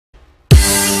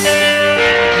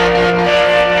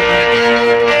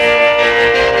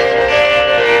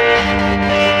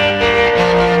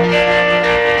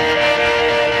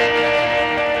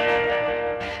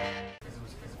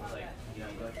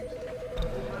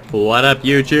What up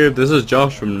YouTube, this is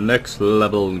Josh from Next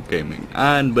Level Gaming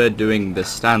and we're doing the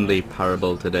Stanley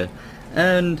parable today.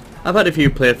 And I've had a few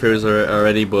playthroughs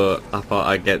already, but I thought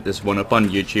I'd get this one up on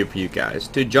YouTube for you guys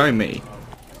to join me.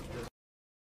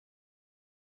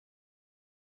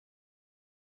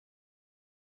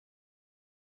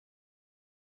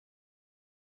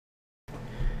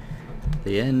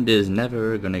 The end is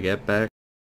never gonna get back.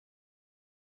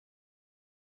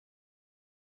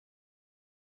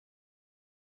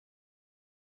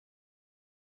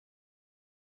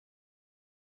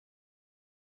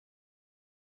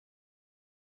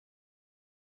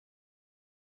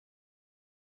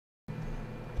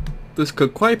 This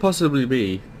could quite possibly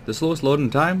be the slowest loading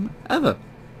time ever.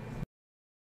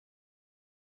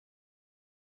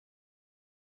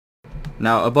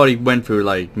 Now I've already went through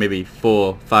like maybe 4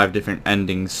 or 5 different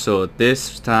endings, so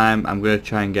this time I'm going to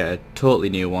try and get a totally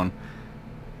new one.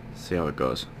 See how it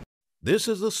goes. This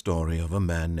is the story of a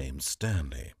man named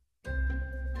Stanley.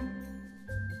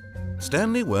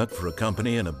 Stanley worked for a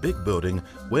company in a big building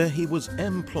where he was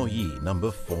employee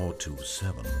number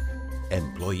 427.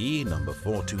 Employee number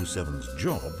 427's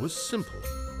job was simple.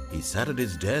 He sat at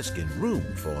his desk in room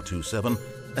 427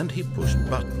 and he pushed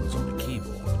buttons on the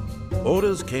keyboard.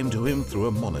 Orders came to him through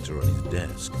a monitor on his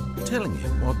desk, telling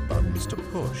him what buttons to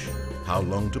push, how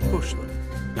long to push them,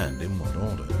 and in what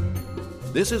order.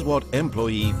 This is what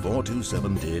employee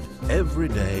 427 did every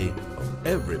day of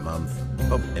every month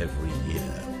of every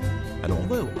year. And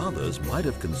although others might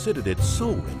have considered it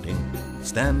soul-rending,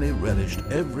 Stanley relished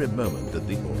every moment that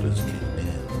the orders came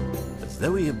in, as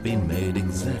though he had been made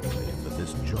exactly for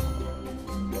this job.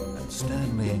 And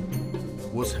Stanley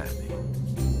was happy.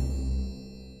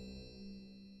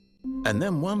 And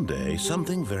then one day,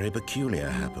 something very peculiar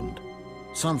happened.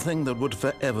 Something that would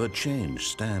forever change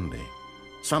Stanley.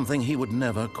 Something he would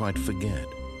never quite forget.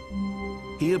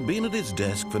 He had been at his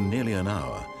desk for nearly an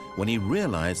hour when he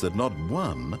realized that not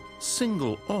one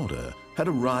single order had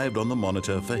arrived on the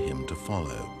monitor for him to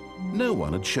follow. No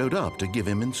one had showed up to give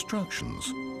him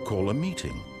instructions, call a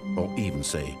meeting, or even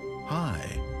say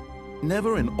hi.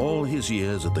 Never in all his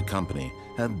years at the company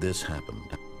had this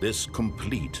happened, this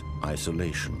complete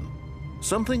isolation.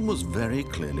 Something was very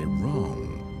clearly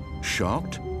wrong.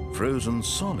 Shocked, frozen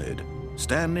solid,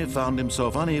 Stanley found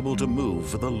himself unable to move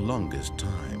for the longest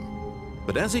time.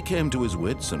 But as he came to his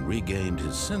wits and regained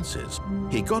his senses,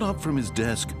 he got up from his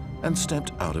desk and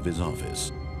stepped out of his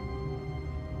office.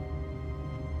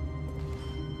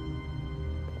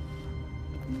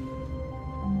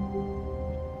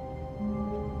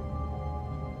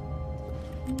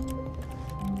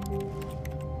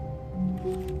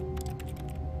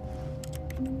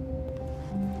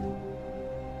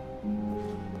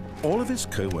 All of his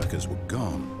co-workers were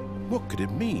gone. What could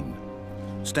it mean?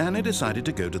 Stanley decided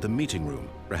to go to the meeting room.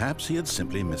 Perhaps he had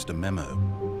simply missed a memo.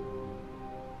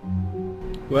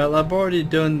 Well, I've already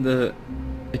done the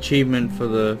achievement for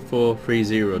the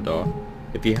 430 door.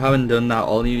 If you haven't done that,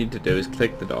 all you need to do is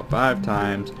click the door 5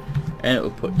 times and it will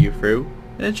put you through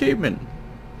an achievement.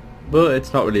 But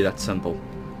it's not really that simple.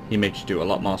 He makes you do a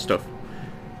lot more stuff.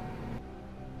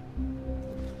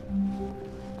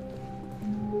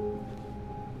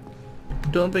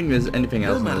 Don't think there's anything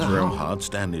else in this room. No matter how hard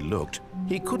Stanley looked,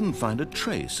 he couldn't find a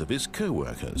trace of his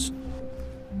co-workers.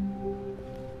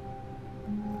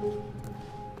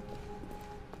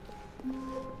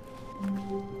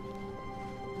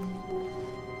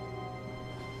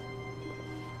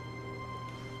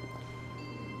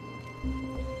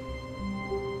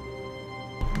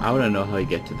 I want to know how you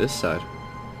get to this side.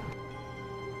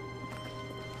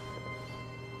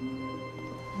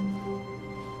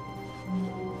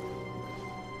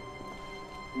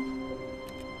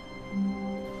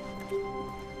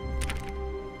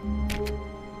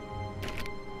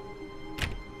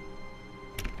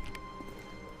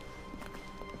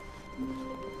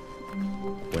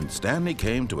 When Stanley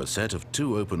came to a set of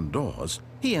 2 open doors,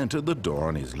 he entered the door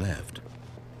on his left.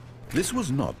 This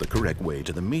was not the correct way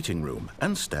to the meeting room,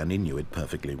 and Stanley knew it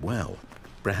perfectly well.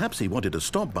 Perhaps he wanted to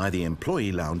stop by the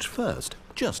employee lounge first,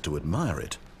 just to admire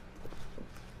it.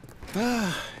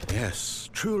 Ah, yes,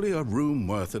 truly a room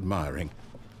worth admiring.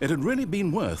 It had really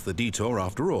been worth the detour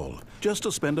after all, just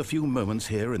to spend a few moments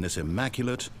here in this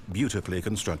immaculate, beautifully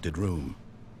constructed room.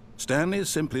 Stanley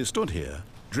simply stood here,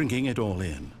 drinking it all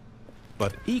in.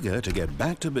 But eager to get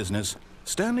back to business,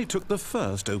 Stanley took the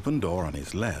first open door on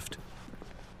his left.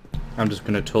 I'm just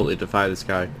going to totally defy this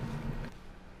guy.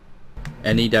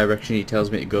 Any direction he tells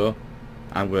me to go,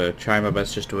 I'm going to try my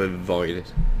best just to avoid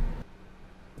it.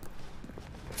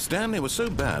 Stanley was so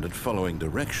bad at following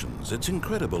directions, it's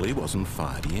incredible he wasn't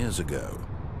fired years ago.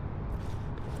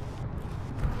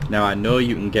 Now I know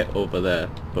you can get over there,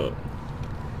 but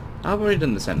I've already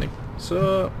done this ending,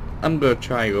 so I'm gonna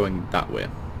try going that way.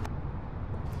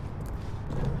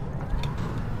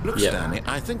 Look, Yep. Stanley,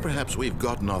 I think perhaps we've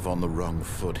gotten off on the wrong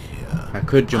foot here. I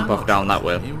could jump I'm off not down sure, that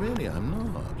way. Stanley, really, I'm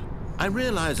not. I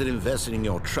realize that investing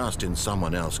your trust in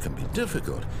someone else can be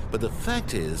difficult, but the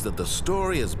fact is that the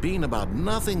story has been about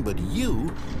nothing but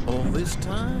you all this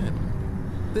time.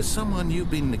 There's someone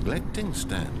you've been neglecting,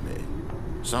 Stanley.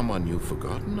 Someone you've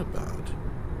forgotten about.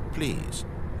 Please,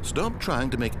 stop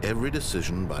trying to make every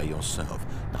decision by yourself.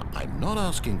 Now, I'm not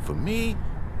asking for me,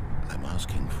 I'm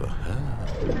asking for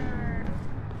her.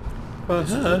 For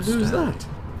her? Who's Stanley, that?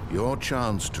 your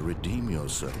chance to redeem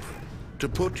yourself, to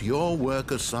put your work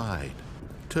aside,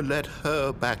 to let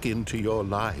her back into your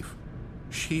life.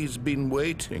 She's been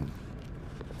waiting.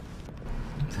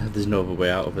 There's no other way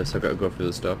out of this. I've got to go through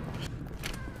the stuff.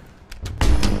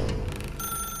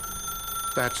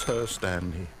 That's her,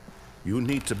 Stanley. You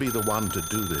need to be the one to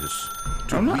do this.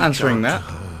 To I'm not reach answering out that.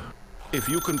 to her. If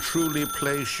you can truly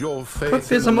place your faith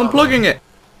Cliff is, in I'm another, unplugging it.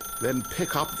 then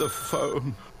pick up the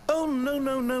phone. Oh,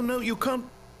 no, you can't.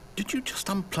 Did you just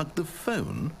unplug the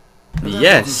phone? That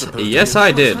Yes, wasn't supposed to yes be a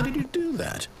I choice. did. How did you do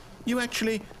that? You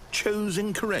actually chose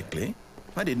incorrectly?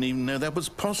 I didn't even know that was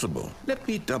possible. Let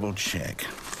me double check.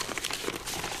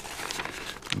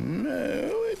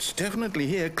 No, it's definitely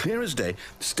here, clear as day.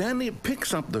 Stanley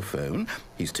picks up the phone.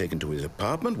 He's taken to his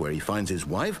apartment where he finds his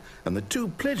wife, and the two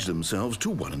pledge themselves to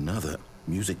one another.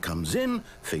 Music comes in,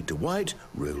 fade to white,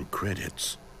 roll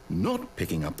credits. Not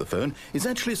picking up the phone is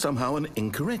actually somehow an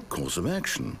incorrect course of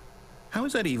action. How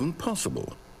is that even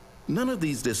possible? None of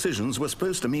these decisions were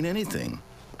supposed to mean anything.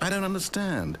 I don't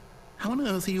understand. How on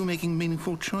earth are you making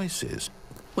meaningful choices?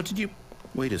 What did you...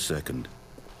 Wait a second.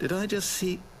 Did I just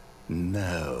see...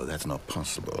 No, that's not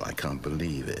possible. I can't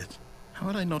believe it. How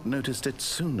had I not noticed it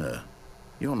sooner?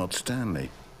 You're not Stanley.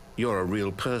 You're a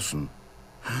real person.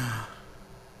 I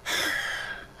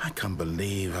can't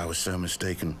believe I was so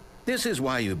mistaken. This is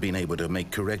why you've been able to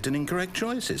make correct and incorrect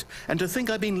choices. And to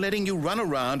think I've been letting you run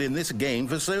around in this game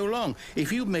for so long.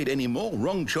 If you'd made any more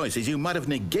wrong choices, you might have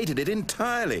negated it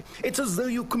entirely. It's as though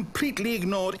you completely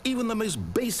ignored even the most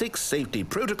basic safety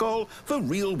protocol for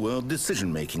real-world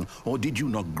decision-making. Or did you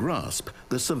not grasp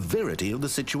the severity of the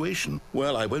situation?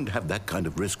 Well, I won't have that kind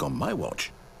of risk on my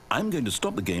watch. I'm going to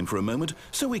stop the game for a moment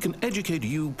so we can educate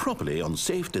you properly on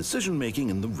safe decision-making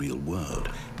in the real world.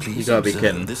 Please gotta be observe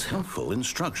kidding. this helpful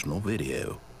instructional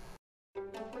video.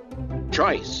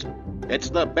 Choice. It's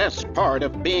the best part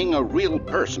of being a real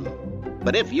person.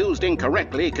 But if used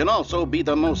incorrectly, can also be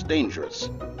the most dangerous.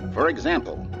 For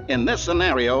example, in this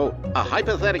scenario, a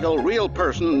hypothetical real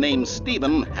person named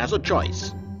Stephen has a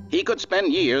choice. He could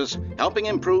spend years helping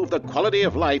improve the quality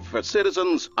of life for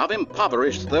citizens of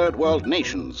impoverished third world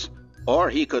nations. Or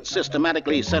he could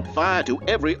systematically set fire to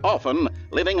every orphan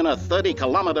living in a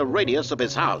 30-kilometer radius of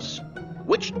his house.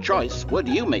 Which choice would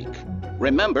you make?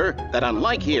 Remember that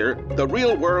unlike here, the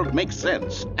real world makes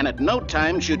sense, and at no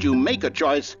time should you make a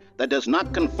choice that does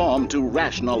not conform to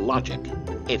rational logic.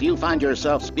 If you find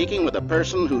yourself speaking with a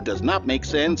person who does not make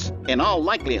sense, in all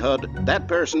likelihood, that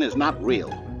person is not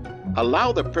real.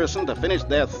 Allow the person to finish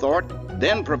their thought,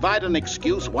 then provide an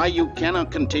excuse why you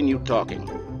cannot continue talking.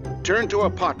 Turn to a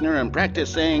partner and practice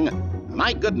saying,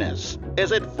 "My goodness,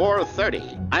 is it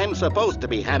 4:30? I'm supposed to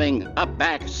be having a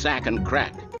back, sack, and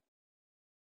crack."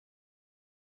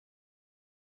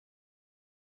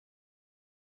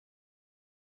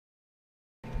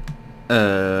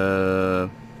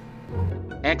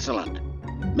 Excellent.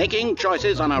 Making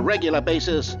choices on a regular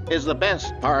basis is the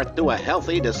best part to a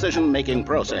healthy decision-making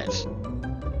process.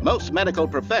 Most medical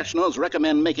professionals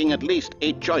recommend making at least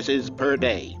 8 choices per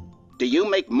day. Do you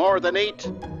make more than 8?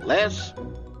 Less?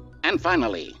 And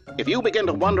finally, if you begin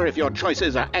to wonder if your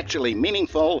choices are actually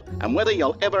meaningful and whether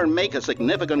you'll ever make a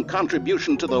significant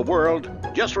contribution to the world,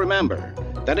 just remember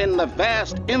that in the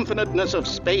vast infiniteness of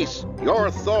space,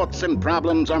 your thoughts and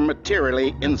problems are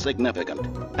materially insignificant,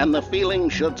 and the feeling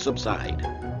should subside.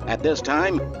 At this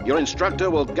time, your instructor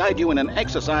will guide you in an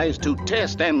exercise to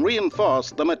test and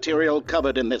reinforce the material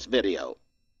covered in this video.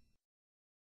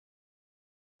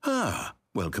 Ah,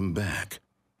 welcome back.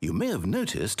 You may have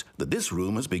noticed that this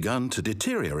room has begun to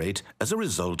deteriorate as a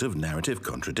result of narrative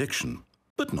contradiction.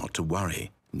 But not to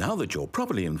worry. Now that you're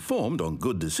properly informed on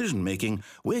good decision-making,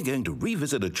 we're going to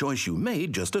revisit a choice you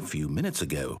made just a few minutes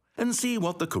ago and see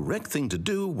what the correct thing to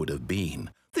do would have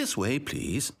been. This way,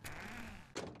 please.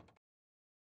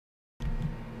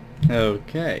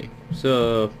 Okay,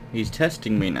 so he's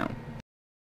testing me now.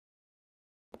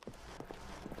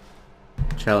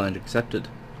 Challenge accepted.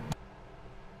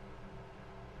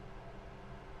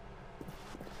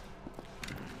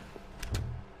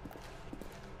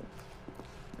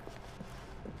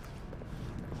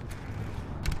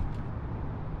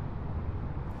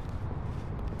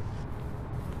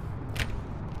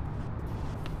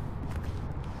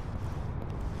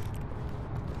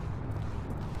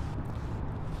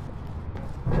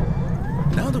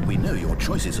 we know your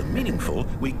choices are meaningful,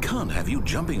 we can't have you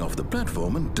jumping off the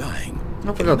platform and dying.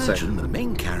 Oh, for God's sake. Imagine the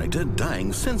main character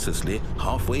dying senselessly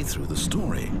halfway through the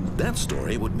story. That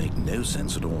story would make no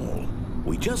sense at all.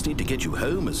 We just need to get you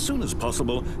home as soon as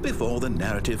possible before the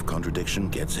narrative contradiction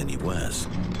gets any worse.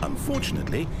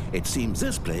 Unfortunately, it seems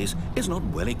this place is not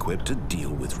well equipped to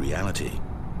deal with reality.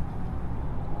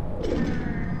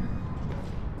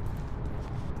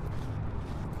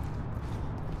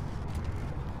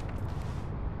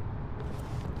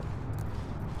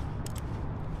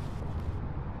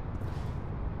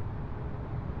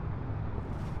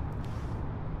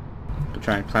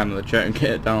 Try and climb on the chair and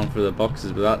get it down through the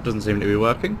boxes, but that doesn't seem to be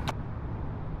working.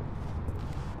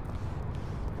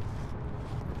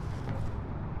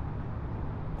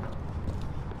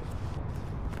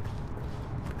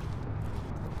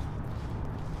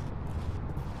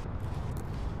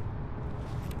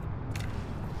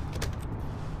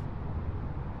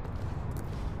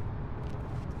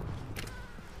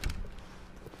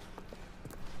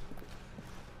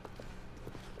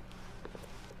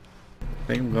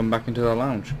 I think I'm going back into the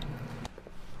lounge.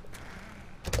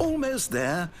 Almost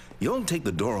there. You'll take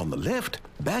the door on the left,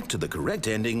 back to the correct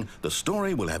ending, the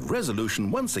story will have resolution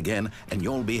once again, and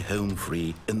you'll be home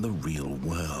free in the real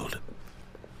world.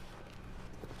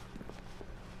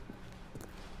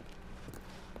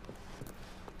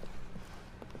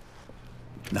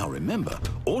 Now remember,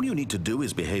 all you need to do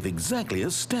is behave exactly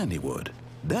as Stanley would.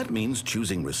 That means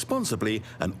choosing responsibly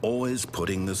and always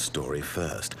putting the story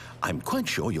first. I'm quite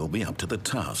sure you'll be up to the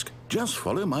task. Just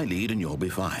follow my lead and you'll be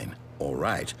fine. All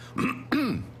right.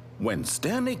 When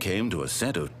Stanley came to a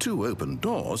set of 2 open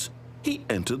doors, he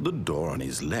entered the door on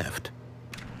his left.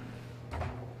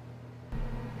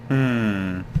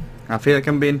 I feel like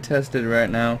I'm being tested right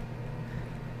now.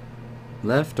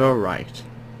 Left or right?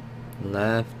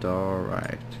 Left or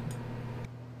right?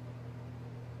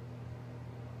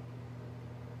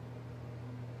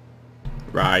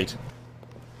 Right.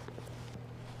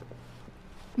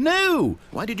 No!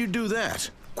 Why did you do that?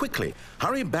 Quickly,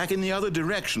 hurry back in the other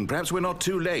direction. Perhaps we're not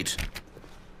too late.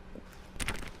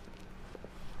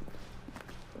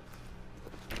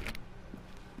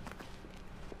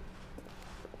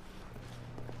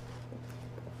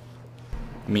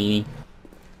 Me.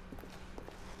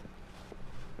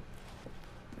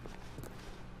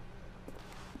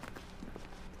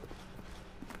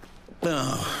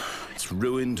 Oh, it's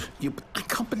ruined. I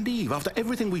can't believe, after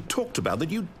everything we talked about,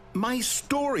 that my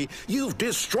story, you've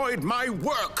destroyed my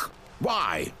work.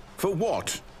 Why? For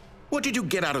what? What did you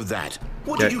get out of that?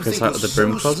 What did you think was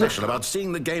so special about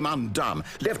seeing the game undone,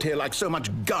 left here like so much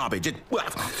garbage?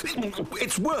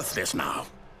 It's worthless now.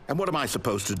 And what am I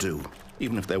supposed to do?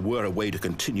 Even if there were a way to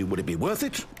continue, would it be worth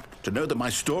it? To know that my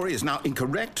story is now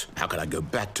incorrect? How can I go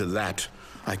back to that?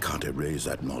 I can't erase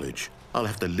that knowledge. I'll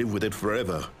have to live with it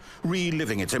forever,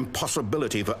 reliving its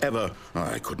impossibility forever.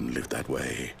 I couldn't live that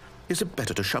way. Is it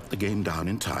better to shut the game down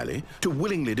entirely? To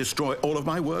willingly destroy all of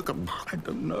my work? I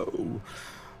don't know.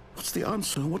 What's the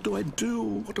answer? What do I do?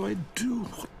 What do I do?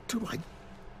 What do I...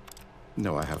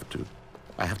 No, I have to.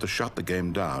 I have to shut the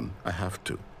game down. I have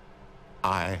to.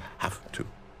 I have to.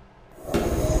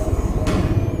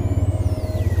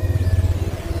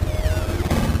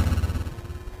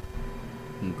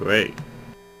 Great.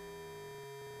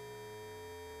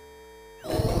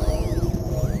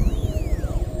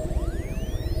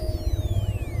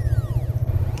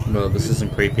 Well, this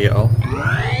isn't creepy at all.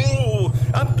 Oh,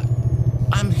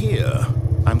 I'm here.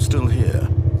 I'm still here.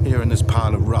 Here in this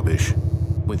pile of rubbish.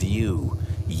 With you.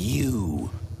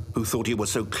 You, who thought you were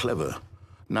so clever.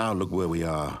 Now look where we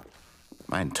are.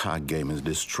 My entire game is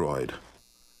destroyed.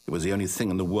 It was the only thing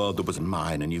in the world that was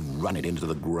mine, and you've run it into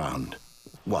the ground.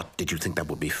 What, did you think that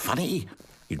would be funny?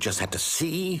 You just had to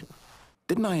see?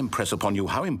 Didn't I impress upon you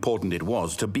how important it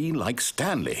was to be like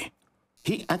Stanley?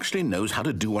 He actually knows how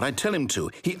to do what I tell him to.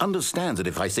 He understands that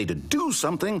if I say to do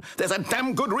something, there's a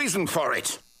damn good reason for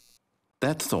it.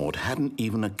 That thought hadn't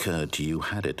even occurred to you,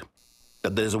 had it?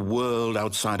 That there's a world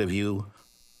outside of you?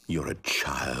 You're a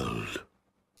child.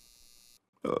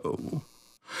 Oh,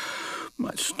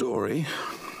 my story.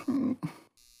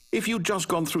 If you'd just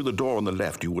gone through the door on the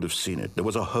left, you would have seen it. There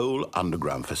was a whole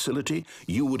underground facility.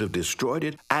 You would have destroyed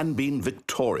it and been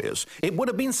victorious. It would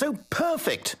have been so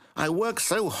perfect. I worked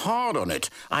so hard on it.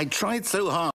 I tried so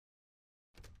hard.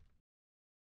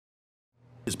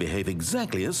 Behave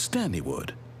exactly as Stanley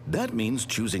would. That means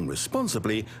choosing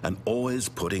responsibly and always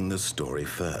putting the story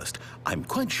first. I'm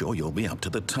quite sure you'll be up to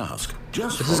the task.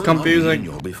 Just this is confusing. And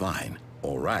you'll be fine.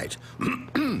 All right.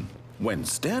 When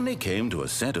Stanley came to a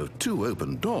set of 2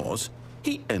 open doors,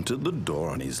 he entered the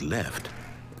door on his left.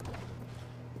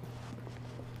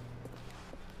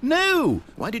 No!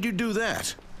 Why did you do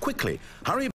that? Quickly,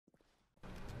 hurry.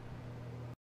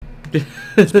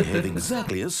 Behave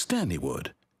exactly as Stanley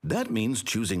would. That means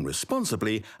choosing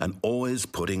responsibly and always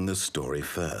putting the story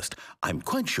first. I'm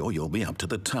quite sure you'll be up to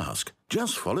the task.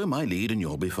 Just follow my lead and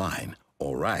you'll be fine.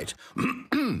 All right.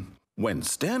 When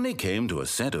Stanley came to a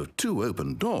set of 2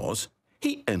 open doors,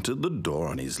 he entered the door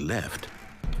on his left.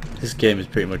 This game is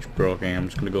pretty much broken. I'm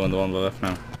just going to go on the one on the left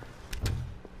now.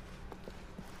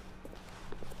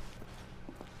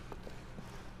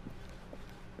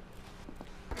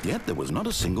 Yet there was not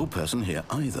a single person here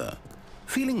either.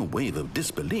 Feeling a wave of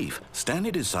disbelief,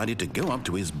 Stanley decided to go up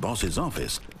to his boss's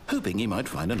office, hoping he might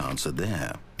find an answer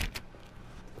there.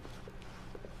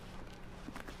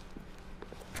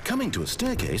 Coming to a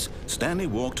staircase, Stanley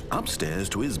walked upstairs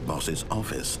to his boss's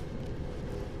office.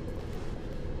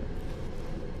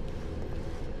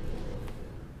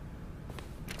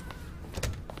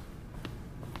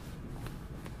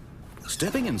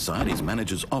 Stepping inside his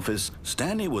manager's office,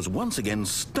 Stanley was once again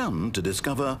stunned to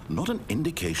discover not an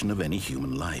indication of any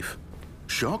human life.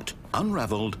 Shocked,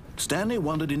 unraveled, Stanley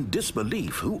wondered in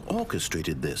disbelief who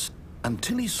orchestrated this,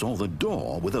 until he saw the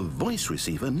door with a voice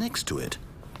receiver next to it.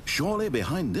 Surely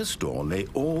behind this door lay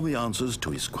all the answers to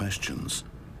his questions.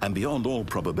 And beyond all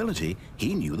probability,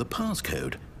 he knew the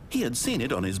passcode. He had seen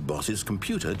it on his boss's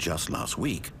computer just last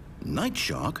week. Night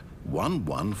Shark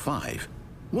 115.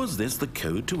 Was this the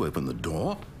code to open the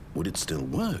door? Would it still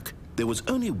work? There was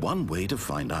only one way to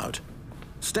find out.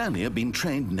 Stanley had been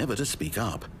trained never to speak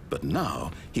up, but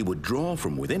now he would draw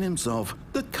from within himself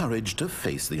the courage to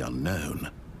face the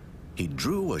unknown. He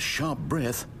drew a sharp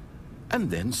breath and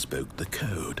then spoke the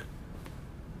code.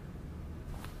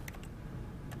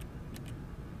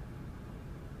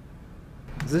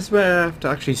 Is this where I have to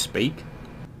actually speak?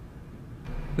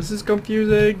 This is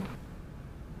confusing.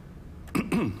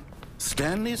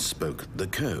 Stanley spoke the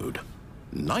code.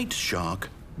 Night Shark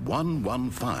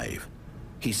 115.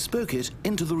 He spoke it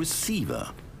into the receiver,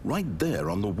 right there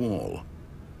on the wall.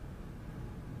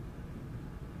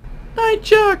 Night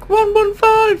Shark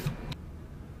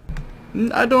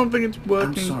 115! I don't think it's working.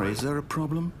 I'm sorry, is there a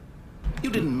problem?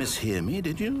 You didn't mishear me,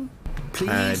 did you? Please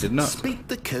I did not. speak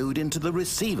the code into the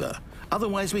receiver.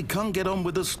 Otherwise we can't get on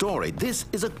with the story. This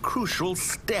is a crucial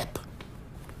step.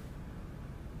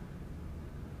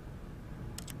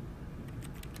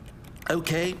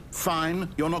 Okay, fine,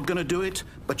 you're not going to do it,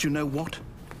 but you know what?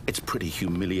 It's pretty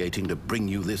humiliating to bring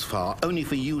you this far, only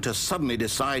for you to suddenly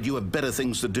decide you have better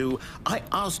things to do. I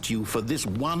asked you for this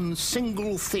one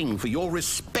single thing, for your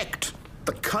respect.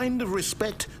 The kind of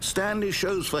respect Stanley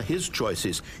shows for his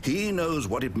choices. He knows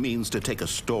what it means to take a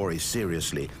story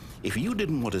seriously. If you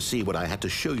didn't want to see what I had to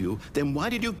show you, then why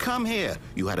did you come here?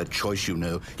 You had a choice, you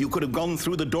know. You could have gone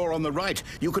through the door on the right.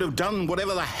 You could have done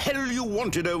whatever the hell you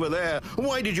wanted over there.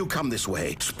 Why did you come this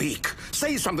way? Speak.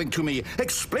 Say something to me.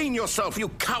 Explain yourself, you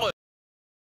coward.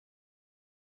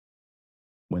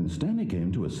 When Stanley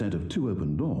came to a set of 2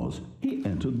 open doors, he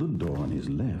entered the door on his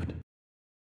left.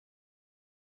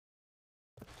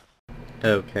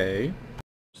 Okay.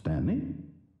 Stanley?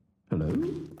 Hello?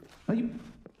 Are you...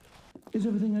 Is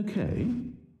everything okay?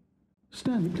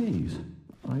 Stanley, please.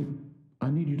 I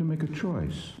need you to make a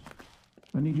choice.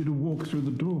 I need you to walk through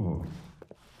the door.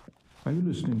 Are you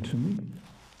listening to me?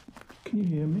 Can you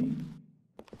hear me?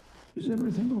 Is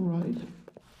everything all right?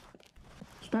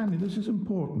 Stanley, this is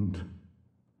important.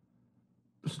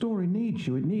 The story needs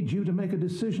you. It needs you to make a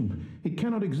decision. It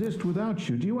cannot exist without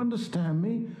you. Do you understand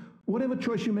me? Whatever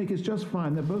choice you make is just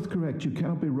fine. They're both correct. You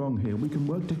cannot be wrong here. We can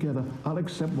work together. I'll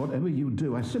accept whatever you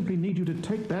do. I simply need you to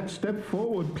take that step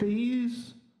forward,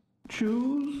 please.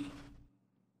 Choose.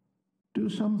 Do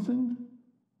something.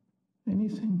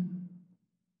 Anything.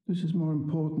 This is more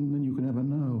important than you can ever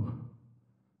know.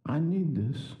 I need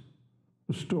this.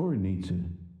 The story needs it.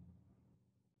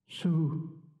 So,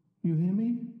 you hear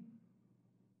me?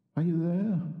 Are you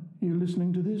there? Are you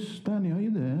listening to this? Stanley, are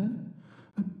you there?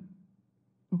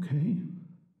 Okay.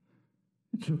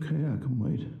 It's okay, I can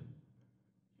wait.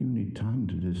 You need time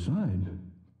to decide.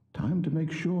 Time to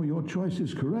make sure your choice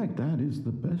is correct. That is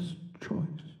the best choice.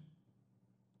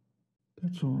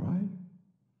 That's all right.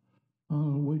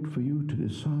 I'll wait for you to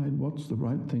decide what's the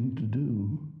right thing to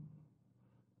do.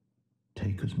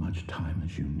 Take as much time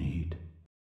as you need.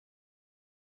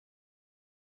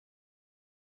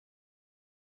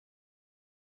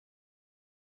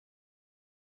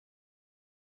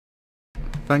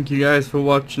 Thank you guys for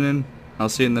watching. I'll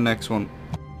see you in the next one.